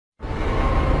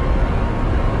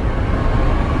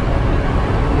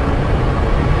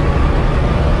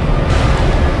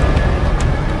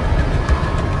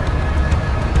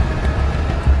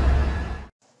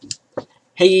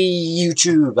Hey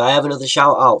YouTube, I have another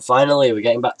shout out. Finally, we're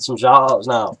getting back to some shout outs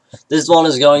now. This one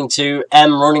is going to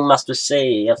Running Master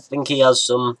C. I think he has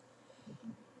some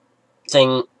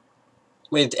thing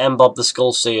with Bob the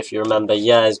Skull C, if you remember.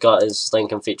 Yeah, he's got his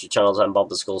link and featured channels Bob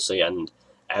the Skull C and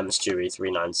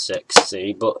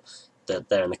Stewie396C, but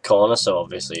they're in the corner, so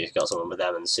obviously he's got someone with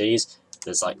M and C's.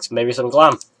 There's like maybe some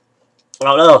glam. I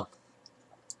don't know.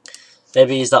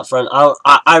 Maybe he's that friend.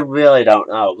 I really don't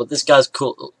know. But this guy's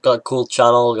cool, got a cool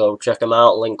channel. Go check him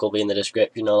out. Link will be in the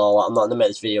description and all that. I'm not going to make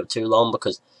this video too long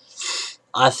because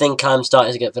I think I'm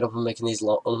starting to get fed up of making these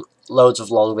loads of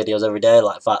long videos every day.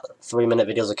 Like 3-minute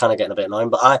videos are kind of getting a bit annoying.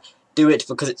 But I do it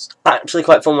because it's actually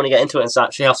quite fun when you get into it and it's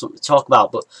actually have something to talk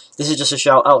about. But this is just a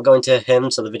shout out going to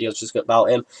him, so the video's just about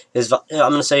him. I'm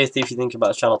going to say if you think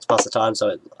about his channel to pass the time, so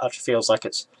it actually feels like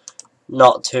it's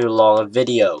not too long a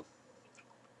video.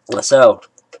 So,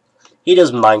 he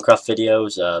does Minecraft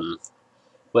videos,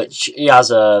 which he has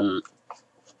about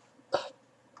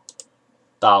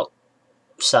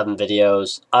 7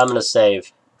 videos. I'm going to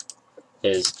save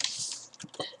his...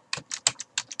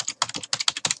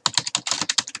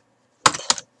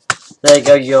 There you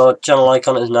go, your channel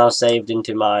icon is now saved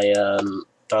into my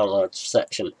download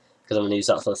section, because I'm going to use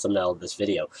that for the thumbnail of this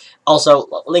video. Also,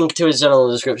 link to his channel in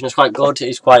the description. It's quite good,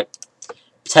 he's quite...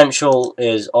 Potential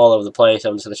is all over the place.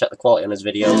 I'm just going to check the quality on his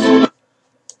videos.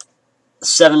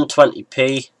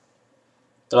 720p.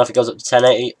 Don't know if it goes up to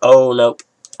 1080. Oh, nope.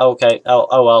 Okay.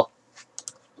 Oh well.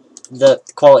 The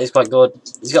quality is quite good.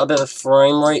 He's got a bit of a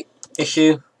frame rate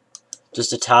issue.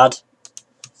 Just a tad.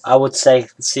 I would say,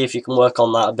 see if you can work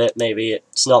on that a bit. Maybe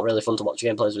it's not really fun to watch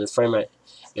gameplays with frame rate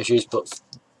issues, but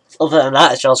other than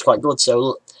that, his channel's quite good.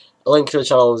 So, a link to the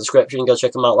channel in the description. Go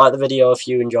check him out. Like the video if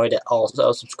you enjoyed it.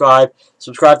 Also, subscribe.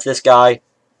 Subscribe to this guy.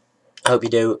 I hope you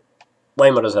do.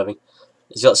 Way more deserving.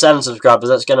 He's got 7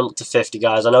 subscribers. Let's get him up to 50,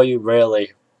 guys. I know you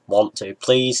really want to.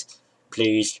 Please,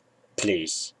 please,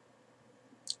 please.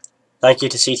 Thank you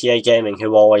to CTA Gaming,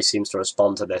 who always seems to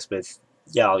respond to this with,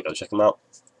 yeah, I'll go check him out.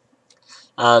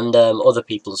 And other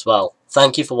people as well.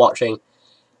 Thank you for watching.